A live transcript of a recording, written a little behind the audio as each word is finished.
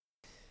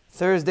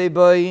Thursday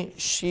by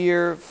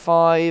Shiur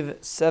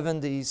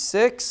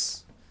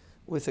 576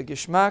 with a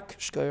Gishmak,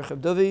 Shkayr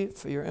Chabdovi,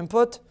 for your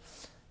input.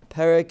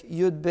 Perek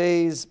Yud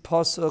Beis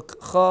Pasuk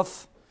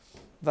Chaf,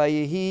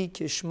 Vayehi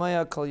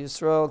Kishmaya Kol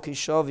Yisrael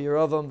Kishav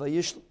Yeravam,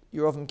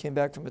 Yeravam came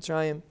back from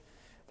Mitzrayim,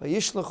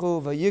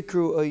 Vayishlachu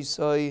Vayikru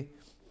Oisai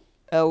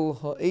El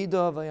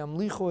Ha'eda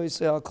Vayamlichu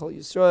Oisai Kol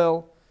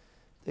Yisrael.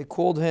 They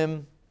called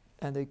him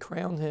and they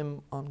crowned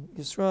him on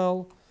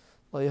Yisrael.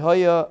 Nobody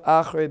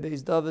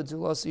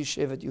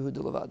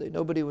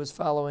was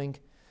following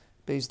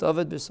Beis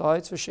David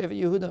besides for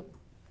Shevet Yehuda.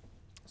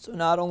 So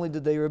not only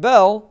did they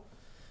rebel,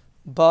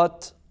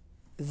 but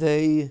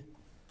they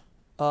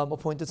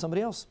appointed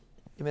somebody else.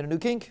 They made a new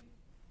king.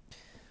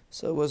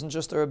 So it wasn't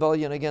just a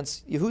rebellion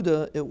against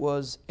Yehuda, it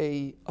was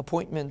a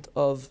appointment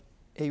of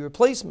a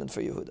replacement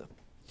for Yehuda.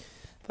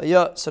 But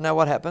yeah, so now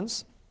what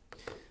happens?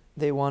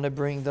 They want to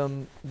bring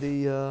them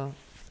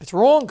it's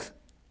wrong.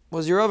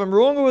 Was Yeravam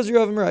wrong or was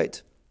Yeravam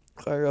right?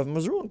 Yeravam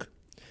was wrong.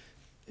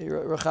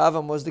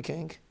 Rechavam was the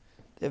king.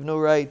 They have no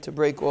right to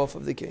break off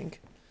of the king.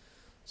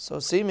 So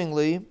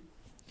seemingly,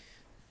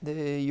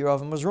 the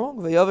Yeravam was wrong.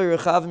 Vayavi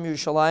Rechavam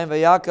Yerushalayim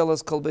vayakel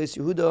es kol beis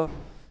Yehuda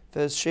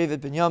ves shevet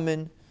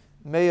Binyamin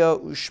mea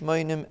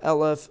u'shmeinim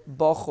elef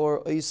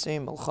bachor oisei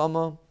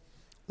melchama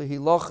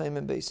lehilachem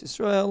in beis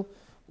Yisrael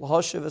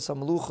lahashiv es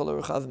hamelucha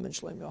leRechavam ben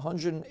Shlomo.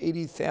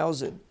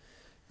 180,000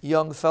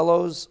 young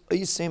fellows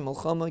oisei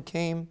melchama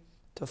came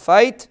to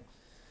fight,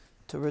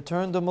 to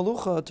return the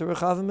Melucha to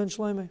Rechavam ben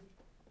Shlomo.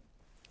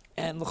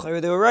 And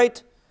they were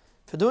right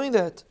for doing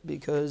that,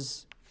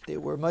 because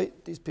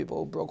these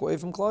people broke away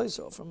from Klal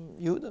Yisrael, from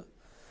Yehuda.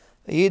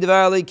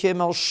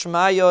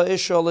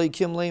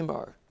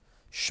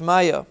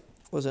 Shmaya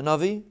was a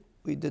Navi.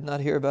 We did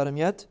not hear about him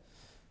yet.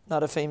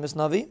 Not a famous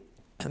Navi,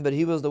 but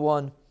he was the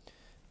one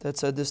that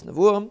said this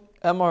Nevuah.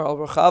 Emar al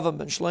Rechavam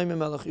ben Shlomo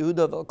melech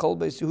Yehuda vel kol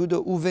beis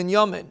Yehuda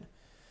uVinyamin.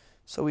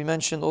 So we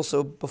mentioned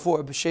also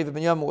before, Shevet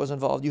Binyamin was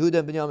involved. Yehuda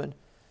and Binyamin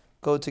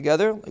go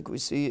together, like we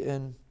see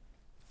in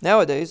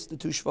nowadays, the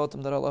two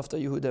Shvatim that are left are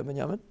Yehuda and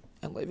Binyamin,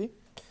 and Levi.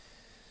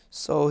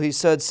 So he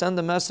said, send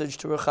a message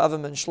to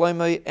Rechavam and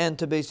Shlomo and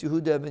to Beis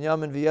Yehuda and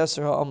Binyamin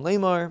v'yeser ha'am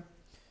leimar,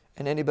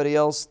 and anybody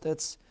else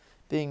that's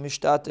being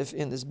mishtatif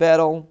in this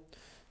battle.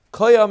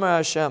 Koyamar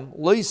Hashem,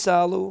 lo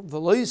yisalu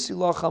v'lo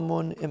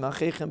yisilachamun im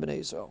achechem b'nei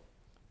Yisrael.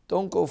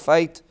 Don't go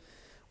fight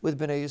with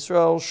b'nei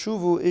Yisrael.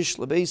 Shuvu ish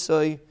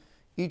lebeisai.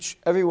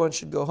 Everyone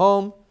should go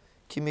home.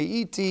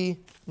 Kimeiti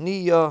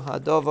niya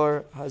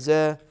hadavar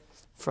hazeh.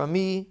 From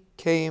me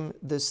came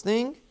this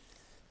thing,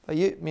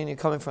 meaning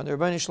coming from the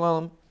Rebbeinu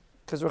Shalom,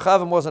 because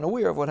Rechavam wasn't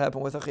aware of what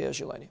happened with Achia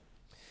Shilani.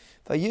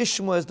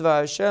 Vayishmu es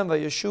dvar Hashem,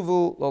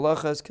 vayeshuvu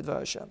lolachas kedvar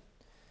Hashem.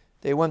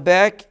 They went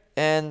back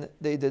and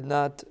they did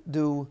not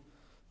do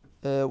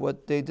they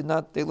listened to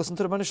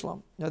the Rebbeinu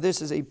Shalom. Now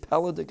this is a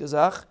peladik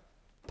azach,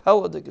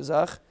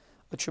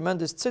 a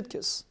tremendous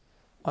tzidkis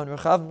on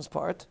Rechavim's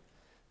part,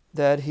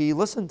 that he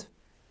listened.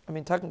 I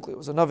mean, technically it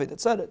was a Navi that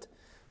said it,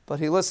 but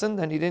he listened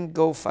and he didn't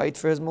go fight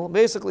for his Melucha.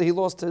 Basically, he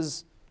lost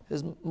his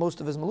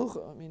most of his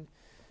Melucha. I mean,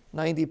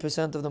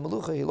 90% of the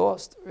Melucha he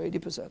lost, or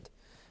 80%.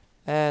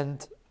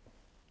 And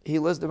he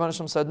listened. The Rebbeinu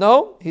Shalom said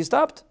no, he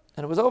stopped,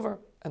 and it was over.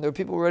 And there were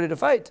people ready to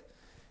fight.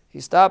 He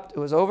stopped, it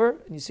was over.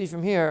 And you see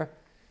from here,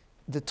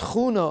 the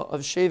tchuna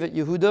of Shevet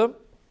Yehuda,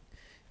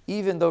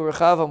 even though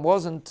Rechavam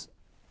wasn't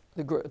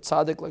the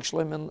tzaddik like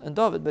Shlomo and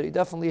David, but he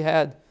definitely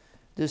had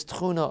this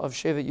tchuna of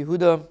Shevet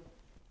Yehuda,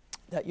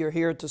 that you're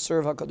here to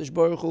serve HaKadosh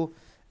Baruch Hu,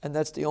 and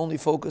that's the only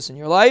focus in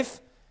your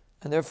life.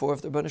 And therefore,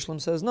 if the Rebbeinu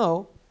Shalom says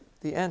no,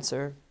 the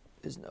answer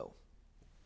is no.